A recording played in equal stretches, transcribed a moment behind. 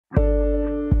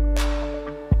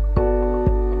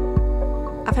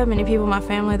I've had many people in my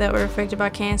family that were affected by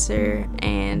cancer,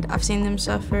 and I've seen them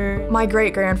suffer. My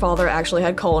great-grandfather actually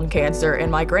had colon cancer,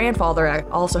 and my grandfather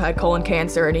also had colon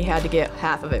cancer, and he had to get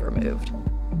half of it removed.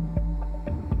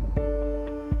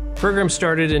 The program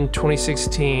started in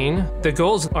 2016. The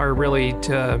goals are really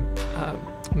to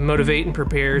motivate and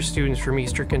prepare students from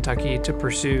Eastern Kentucky to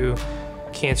pursue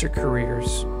cancer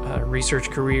careers, research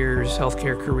careers,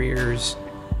 healthcare careers,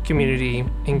 community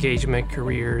engagement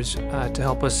careers to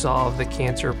help us solve the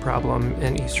cancer problem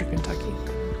in Eastern Kentucky.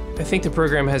 I think the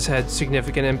program has had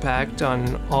significant impact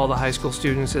on all the high school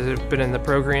students that have been in the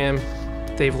program.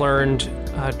 They've learned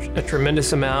a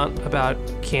tremendous amount about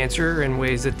cancer in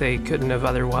ways that they couldn't have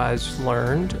otherwise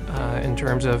learned in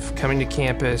terms of coming to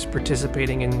campus,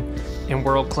 participating in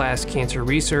world-class cancer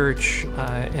research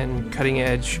and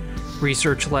cutting-edge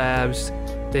research labs.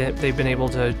 They've been able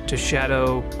to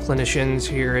shadow clinicians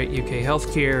here at UK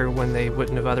Healthcare when they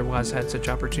wouldn't have otherwise had such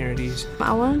opportunities.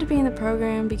 I wanted to be in the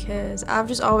program because I've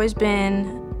just always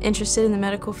been interested in the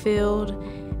medical field,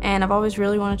 and I've always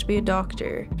really wanted to be a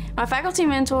doctor. My faculty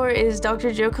mentor is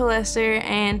Dr. Jo Colester,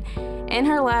 and in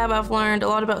her lab I've learned a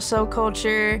lot about cell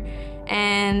culture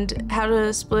and how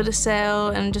to split a cell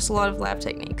and just a lot of lab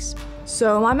techniques.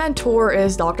 So my mentor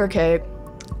is Dr. K.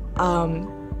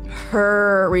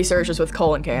 Her research is with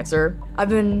colon cancer. I've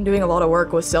been doing a lot of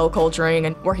work with cell culturing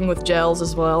and working with gels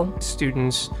as well.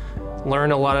 Students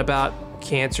learn a lot about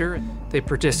cancer. They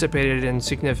participated in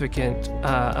significant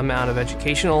amount of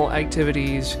educational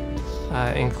activities,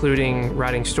 including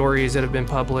writing stories that have been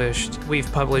published.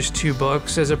 We've published 2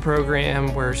 books as a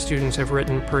program where students have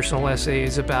written personal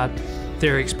essays about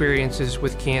their experiences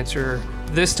with cancer.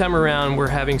 This time around, we're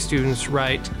having students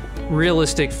write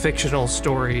realistic fictional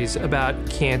stories about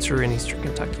cancer in Eastern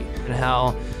Kentucky and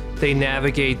how they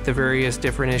navigate the various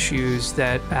different issues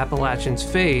that Appalachians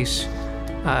face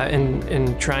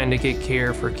in trying to get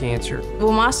care for cancer.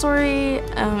 Well, my story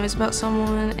is about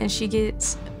someone, and she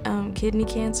gets kidney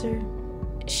cancer.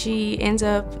 She ends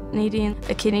up needing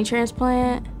a kidney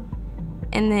transplant,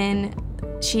 and then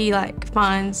she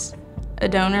finds a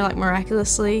donor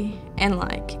miraculously, and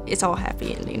it's all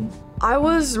happy ending. I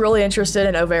was really interested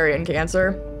in ovarian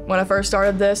cancer when I first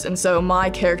started this, and so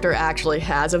my character actually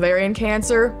has ovarian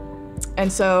cancer.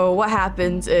 And so what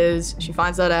happens is she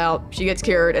finds that out, she gets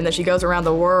cured, and then she goes around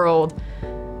the world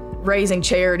raising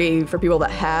charity for people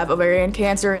that have ovarian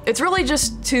cancer. It's really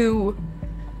just to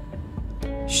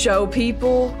show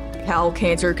people how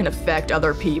cancer can affect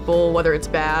other people, whether it's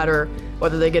bad or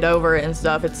whether they get over it and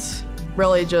stuff. It's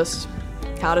really just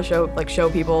how to show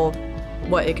people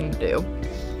what it can do.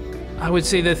 I would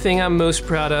say the thing I'm most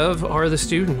proud of are the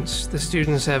students. The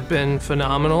students have been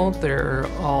phenomenal. They're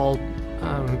all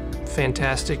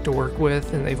fantastic to work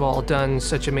with, and they've all done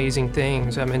such amazing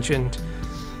things. I mentioned,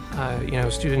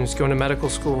 students going to medical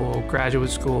school,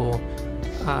 graduate school,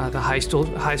 the high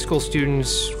school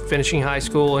students finishing high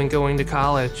school and going to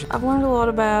college. I've learned a lot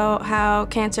about how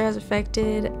cancer has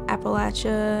affected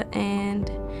Appalachia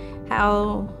and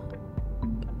how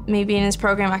maybe in this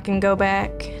program I can go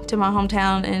back to my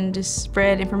hometown and just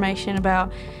spread information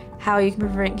about how you can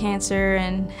prevent cancer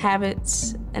and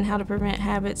habits and how to prevent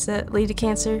habits that lead to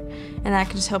cancer, and that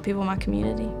can just help people in my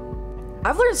community.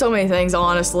 I've learned so many things,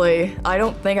 honestly. I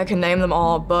don't think I can name them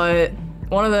all, but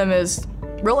one of them is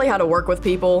really how to work with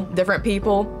people, different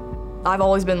people. I've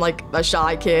always been a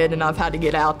shy kid, and I've had to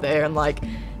get out there and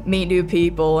meet new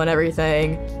people and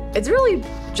everything. It's really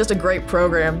just a great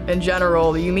program in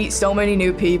general. You meet so many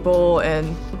new people,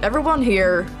 and everyone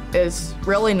here is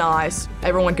really nice.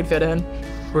 Everyone can fit in.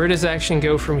 Where does Action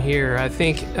go from here? I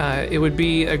think it would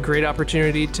be a great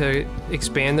opportunity to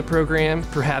expand the program,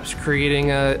 perhaps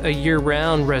creating a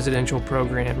year-round residential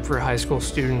program for high school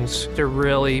students to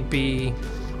really be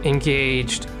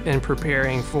engaged in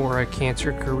preparing for a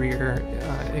cancer career.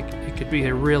 It could be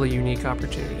a really unique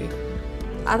opportunity.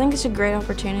 I think it's a great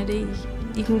opportunity.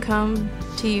 You can come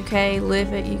to UK,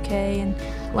 live at UK, and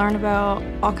learn about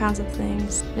all kinds of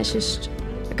things. It's just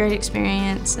a great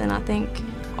experience, and I think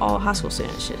all high school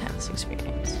students should have this experience.